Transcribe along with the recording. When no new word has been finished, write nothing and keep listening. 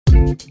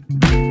Hey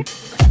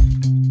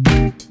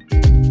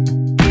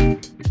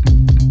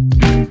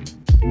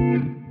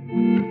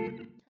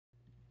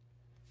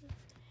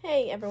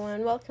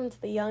everyone, welcome to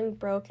the Young,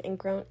 Broke, and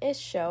Grown-ish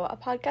Show, a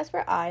podcast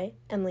where I,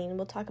 Emmaline,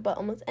 will talk about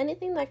almost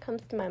anything that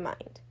comes to my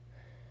mind.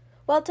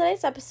 Well,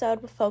 today's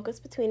episode will focus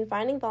between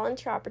finding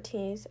volunteer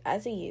opportunities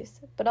as a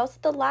youth, but also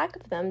the lack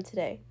of them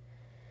today.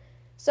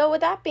 So with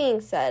that being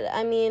said,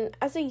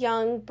 as a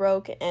young,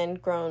 broke,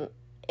 and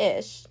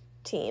grown-ish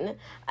teen,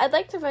 I'd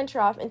like to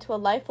venture off into a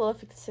life full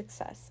of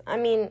success.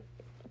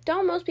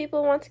 Don't most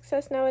people want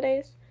success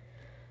nowadays?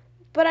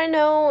 But I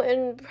know,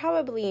 and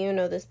probably you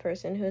know this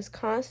person who is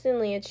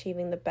constantly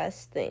achieving the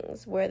best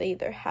things, where they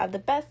either have the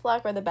best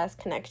luck or the best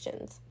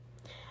connections.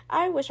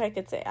 I wish I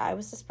could say I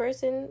was this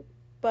person,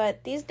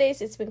 but these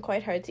days it's been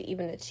quite hard to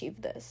even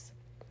achieve this.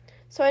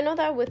 So I know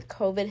that with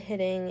COVID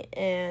hitting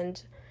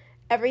and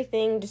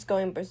everything just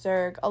going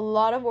berserk, a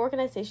lot of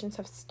organizations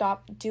have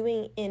stopped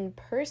doing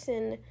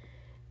in-person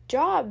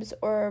jobs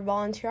or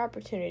volunteer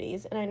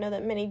opportunities, and I know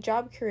that many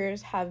job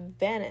careers have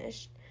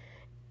vanished,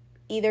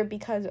 either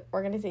because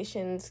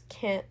organizations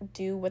can't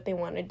do what they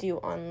want to do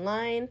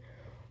online,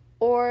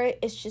 or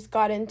it's just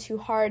gotten too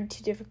hard,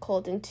 too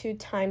difficult, and too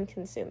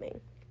time-consuming.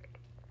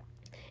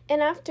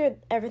 And after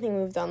everything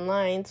moved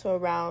online, so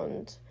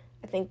around,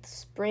 I think, the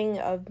spring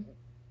of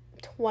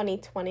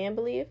 2020, I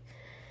believe,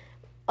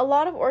 a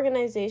lot of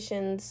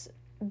organizations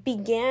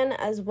began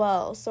as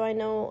well. So I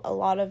know a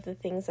lot of the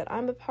things that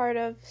I'm a part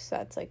of, so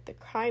that's like the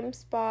Crime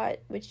Spot,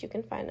 which you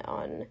can find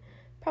on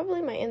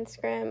probably my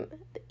Instagram,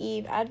 the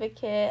Eve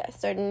Advocate. I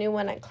started a new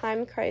one at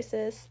Climate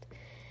Crisis.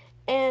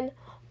 And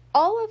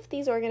all of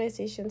these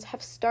organizations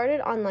have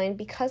started online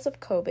because of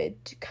COVID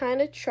to kind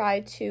of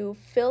try to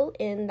fill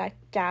in that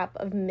gap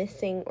of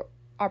missing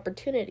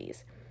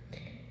opportunities.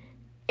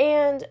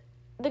 And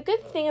the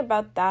good thing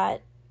about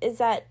that is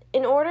that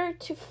in order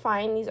to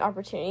find these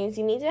opportunities,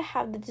 you need to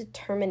have the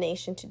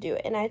determination to do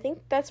it. And I think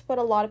that's what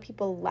a lot of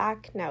people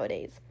lack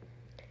nowadays.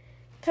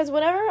 Because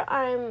whenever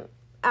I'm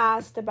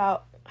asked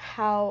about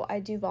how I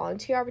do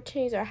volunteer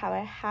opportunities or how I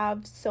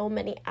have so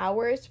many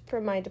hours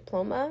for my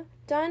diploma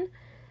done,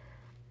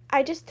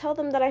 I just tell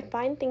them that I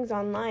find things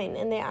online,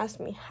 and they ask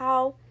me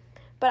how,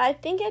 but I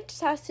think it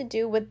just has to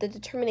do with the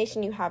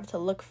determination you have to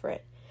look for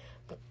it.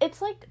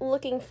 It's like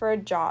looking for a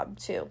job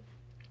too.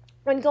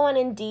 When you go on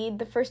Indeed,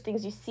 the first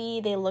things you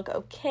see, they look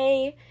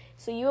okay,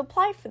 so you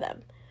apply for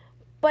them,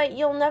 but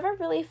you'll never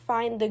really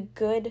find the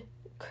good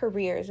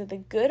careers or the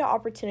good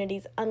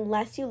opportunities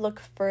unless you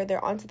look further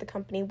onto the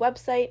company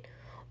website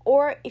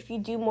or if you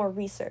do more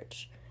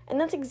research. And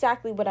that's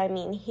exactly what I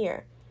mean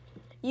here.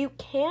 You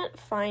can't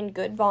find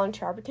good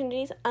volunteer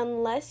opportunities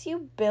unless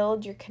you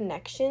build your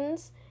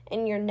connections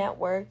and your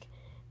network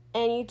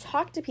and you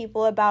talk to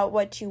people about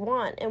what you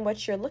want and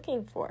what you're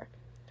looking for.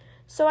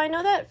 So I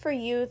know that for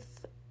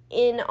youth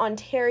in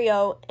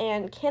Ontario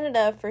and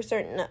Canada, for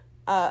certain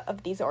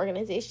of these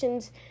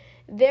organizations,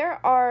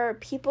 there are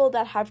people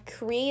that have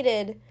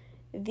created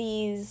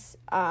these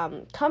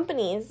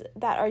companies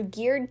that are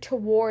geared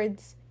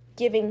towards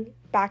giving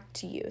back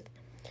to youth.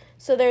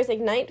 So there's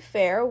Ignite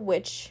Fair,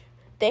 which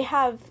they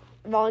have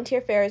volunteer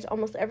fairs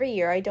almost every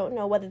year. I don't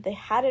know whether they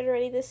had it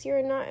already this year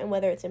or not and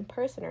whether it's in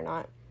person or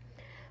not.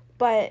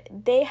 But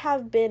they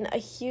have been a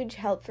huge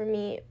help for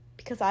me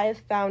because I have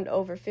found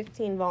over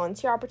 15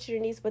 volunteer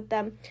opportunities with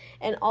them,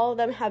 and all of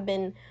them have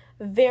been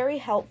very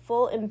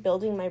helpful in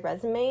building my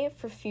resume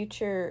for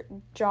future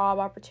job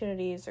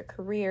opportunities or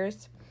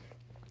careers.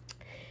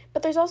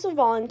 But there's also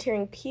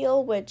Volunteering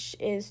Peel, which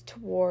is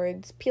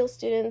towards Peel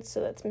students,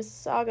 so that's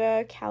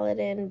Mississauga,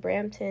 Caledon,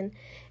 Brampton,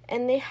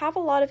 and they have a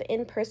lot of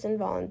in-person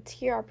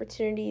volunteer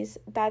opportunities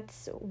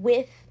that's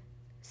with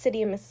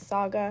City of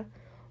Mississauga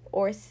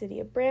or City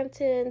of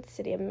Brampton,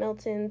 City of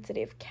Milton,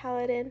 City of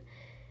Caledon,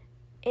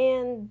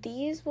 and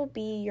these will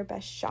be your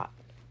best shot.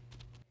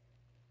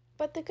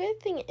 But the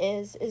good thing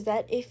is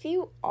that if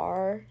you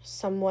are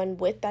someone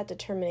with that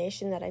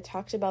determination that I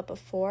talked about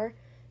before,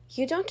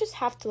 you don't just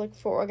have to look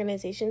for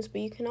organizations,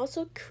 but you can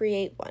also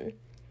create one.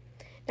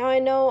 Now, I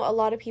know a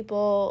lot of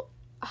people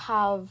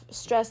have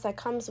stress that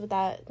comes with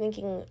that,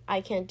 thinking, I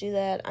can't do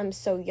that, I'm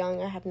so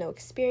young, I have no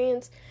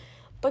experience.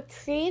 But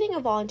creating a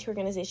volunteer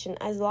organization,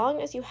 as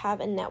long as you have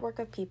a network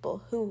of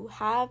people who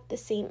have the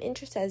same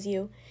interests as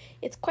you,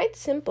 it's quite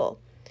simple.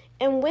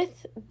 And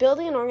with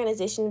building an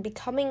organization,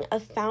 becoming a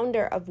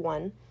founder of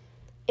one,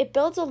 it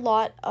builds a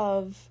lot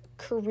of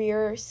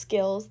career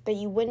skills that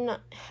you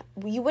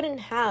wouldn't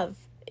have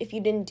if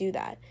you didn't do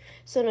that.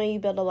 So now you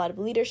build a lot of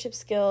leadership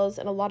skills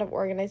and a lot of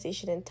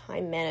organization and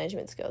time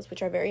management skills,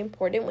 which are very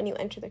important when you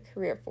enter the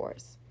career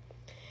force.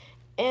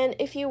 And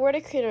if you were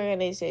to create an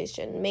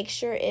organization, make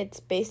sure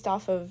it's based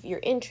off of your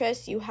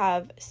interests. You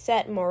have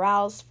set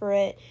morals for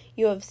it.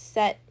 You have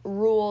set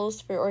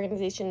rules for your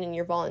organization and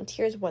your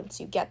volunteers once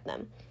you get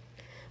them.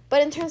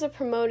 But in terms of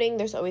promoting,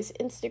 there's always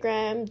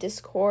Instagram,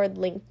 Discord,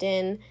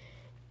 LinkedIn.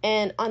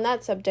 And on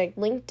that subject,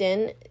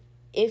 LinkedIn,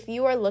 if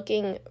you are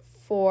looking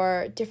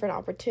for different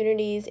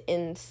opportunities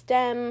in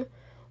STEM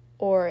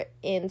or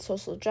in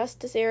social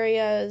justice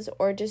areas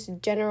or just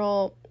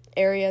general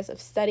areas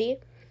of study,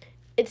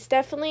 it's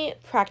definitely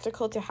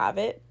practical to have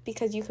it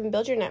because you can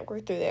build your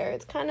network through there.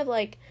 It's kind of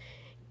like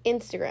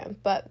Instagram,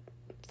 but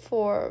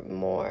for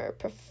more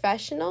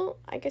professional,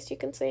 I guess you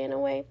can say, in a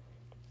way.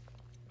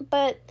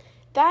 But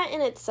that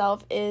in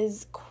itself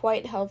is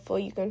quite helpful.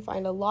 You can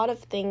find a lot of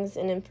things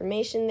and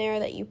information there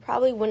that you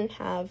probably wouldn't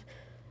have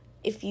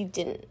if you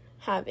didn't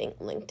have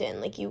LinkedIn.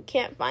 Like, you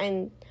can't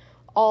find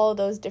all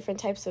those different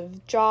types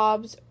of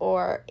jobs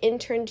or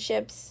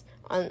internships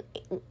on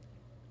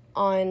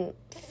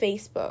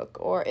Facebook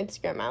or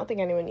Instagram. I don't think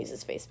anyone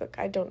uses Facebook.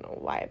 I don't know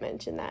why I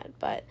mentioned that,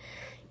 but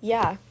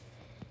yeah.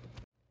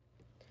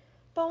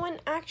 But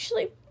when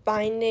actually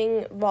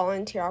finding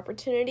volunteer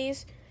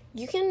opportunities,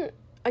 you can,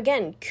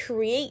 again,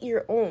 create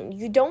your own.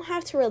 You don't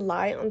have to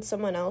rely on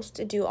someone else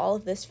to do all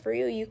of this for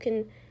you. You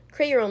can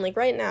create your own. Like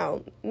right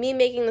now, me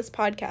making this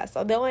podcast,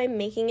 although I'm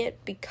making it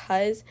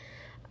because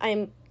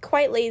I'm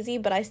quite lazy,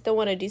 but I still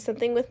want to do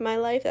something with my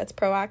life that's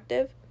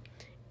proactive,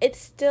 it's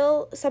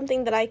still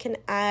something that I can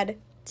add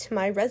to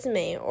my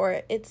resume,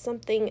 or it's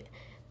something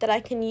that I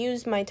can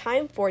use my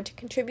time for to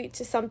contribute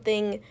to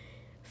something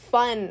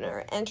fun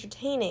or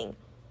entertaining.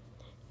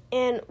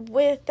 And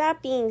with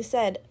that being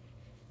said,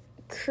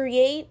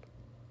 create,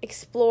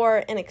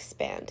 explore, and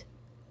expand.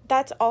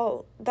 That's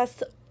all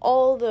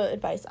the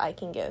advice I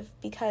can give,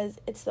 because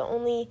it's the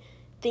only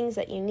things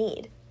that you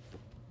need.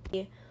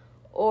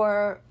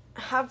 Or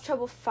have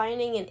trouble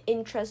finding an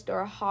interest or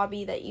a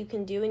hobby that you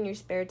can do in your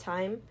spare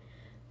time,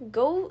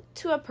 go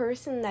to a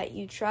person that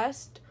you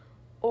trust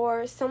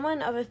or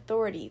someone of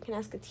authority. You can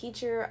ask a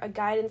teacher, a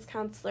guidance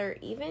counselor,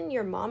 even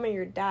your mom or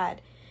your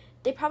dad.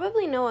 They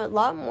probably know a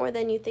lot more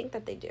than you think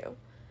that they do.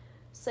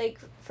 So like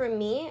for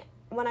me,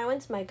 when I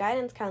went to my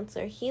guidance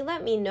counselor, he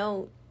let me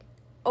know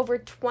over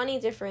 20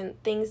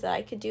 different things that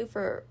I could do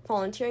for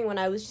volunteering when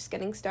I was just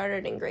getting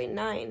started in grade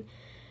 9.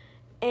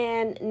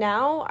 And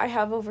now I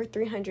have over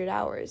 300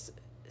 hours.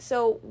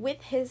 So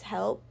with his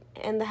help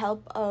and the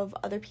help of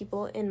other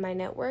people in my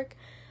network,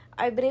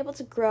 I've been able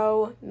to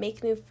grow,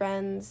 make new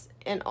friends,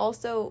 and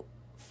also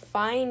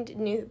find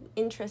new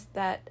interests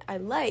that I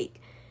like.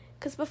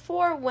 Because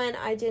before, when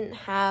I didn't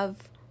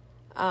have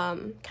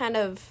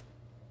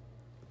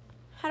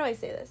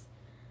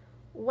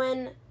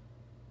when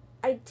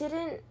I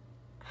didn't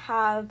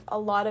have a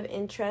lot of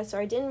interest, or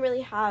I didn't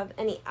really have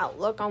any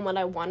outlook on what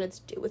I wanted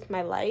to do with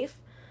my life,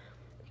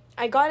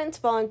 I got into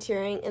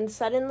volunteering, and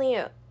suddenly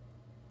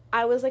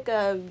I was like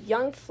a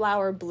young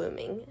flower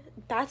blooming.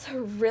 That's a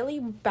really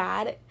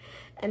bad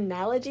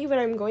analogy, but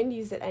I'm going to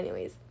use it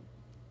anyways.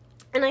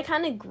 And I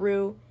kind of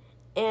grew,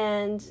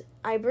 and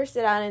I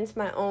bursted out into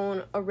my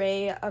own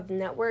array of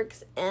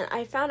networks, and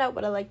I found out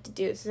what I like to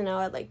do. So now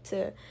I like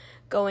to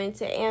go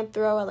into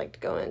anthro, I like to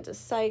go into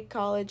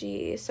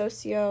psychology,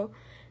 socio,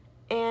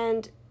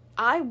 and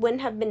I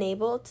wouldn't have been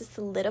able to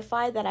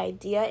solidify that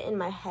idea in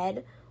my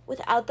head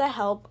without the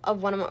help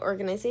of one of my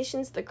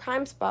organizations, the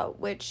Crime Spot,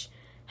 which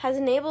has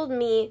enabled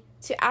me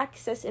to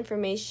access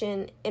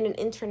information in an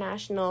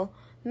international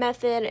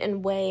method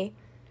and way.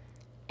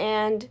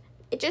 And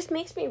it just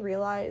makes me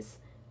realize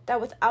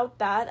that without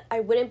that, I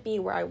wouldn't be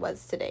where I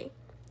was today.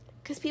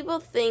 Because people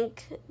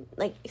think,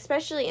 like,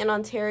 especially in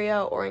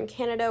Ontario or in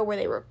Canada where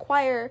they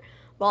require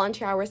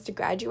volunteer hours to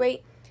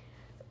graduate,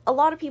 a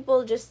lot of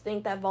people just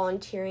think that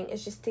volunteering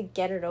is just to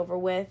get it over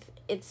with.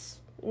 It's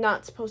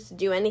not supposed to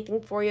do anything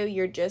for you.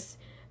 You're just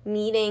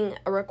meeting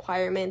a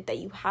requirement that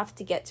you have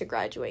to get to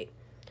graduate.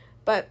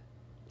 But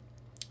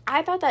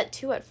I thought that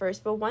too at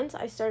first, but once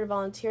I started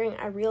volunteering,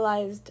 I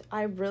realized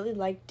I really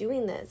like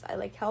doing this. I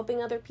like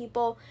helping other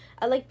people.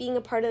 I like being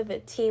a part of a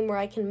team where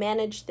I can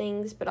manage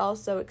things, but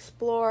also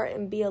explore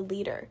and be a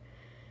leader.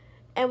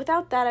 And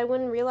without that, I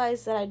wouldn't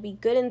realize that I'd be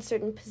good in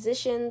certain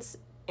positions,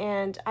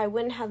 and I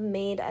wouldn't have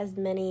made as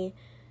many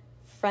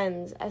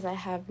friends as I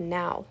have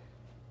now.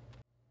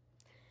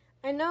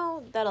 I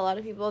know that a lot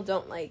of people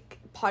don't like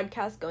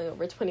podcasts going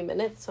over 20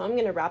 minutes, so I'm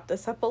going to wrap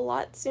this up a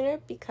lot sooner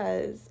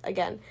because,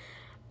 again,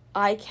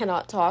 I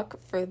cannot talk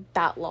for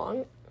that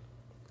long.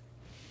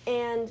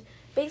 And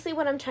basically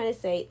what I'm trying to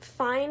say,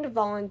 find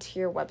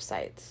volunteer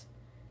websites.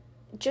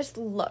 Just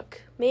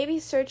look. Maybe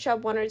search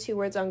up 1 or 2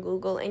 words on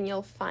Google and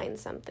you'll find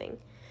something.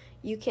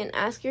 You can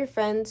ask your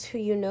friends who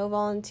you know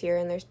volunteer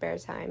in their spare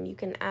time. You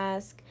can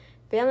ask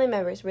family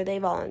members where they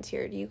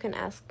volunteered. You can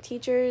ask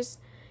teachers.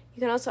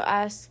 You can also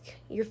ask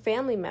your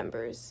family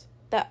members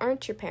that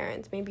aren't your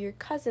parents. Maybe your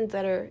cousins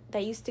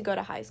that used to go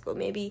to high school.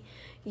 Maybe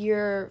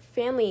your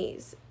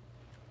families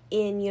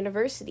in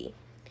university.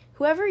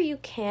 Whoever you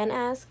can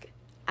ask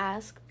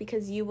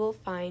because you will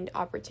find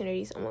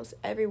opportunities almost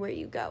everywhere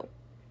you go.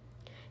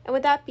 And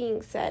with that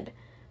being said,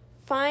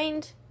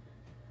 find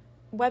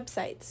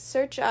websites.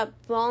 Search up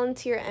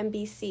Volunteer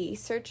MBC.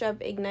 Search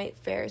up Ignite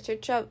Fair.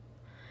 Search up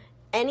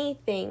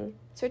anything.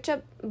 Search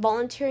up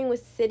volunteering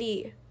with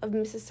City of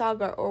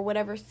Mississauga or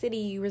whatever city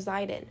you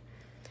reside in.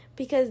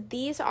 Because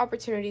these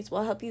opportunities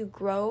will help you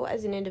grow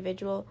as an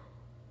individual,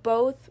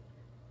 both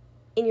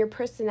in your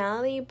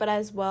personality, but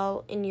as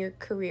well in your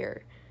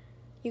career.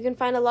 You can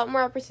find a lot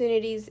more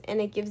opportunities, and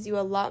it gives you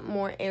a lot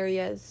more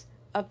areas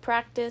of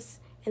practice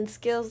and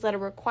skills that are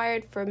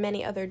required for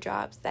many other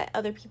jobs that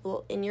other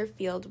people in your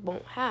field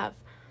won't have.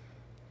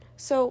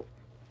 So,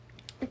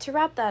 to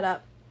wrap that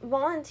up,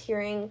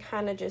 volunteering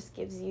kind of just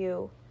gives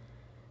you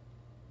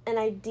an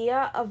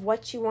idea of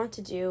what you want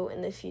to do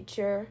in the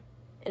future,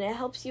 and it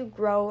helps you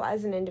grow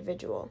as an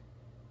individual.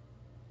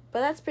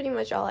 But that's pretty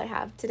much all I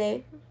have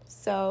today.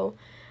 So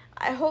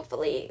I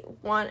hopefully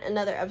want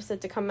another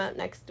episode to come out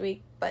next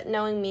week, but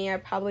knowing me, I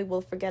probably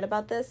will forget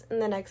about this in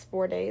the next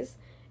 4 days,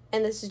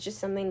 and this is just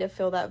something to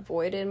fill that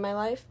void in my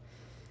life.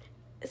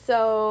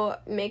 So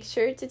make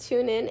sure to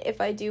tune in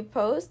if I do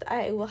post.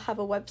 I will have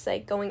a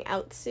website going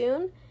out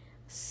soon,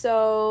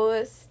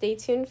 so stay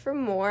tuned for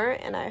more,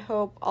 and I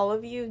hope all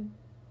of you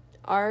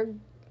are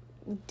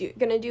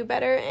gonna do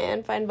better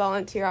and find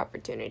volunteer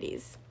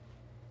opportunities.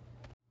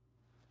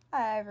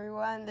 Hi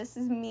everyone, this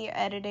is me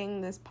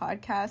editing this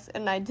podcast,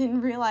 and I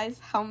didn't realize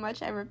how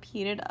much I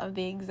repeated of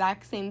the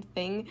exact same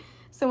thing.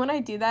 So when I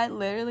do that,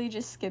 literally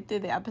just skip through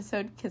the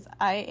episode because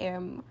I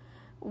am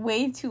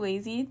way too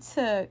lazy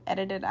to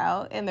edit it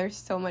out, and there's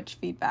so much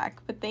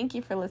feedback. But thank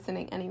you for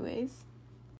listening anyways.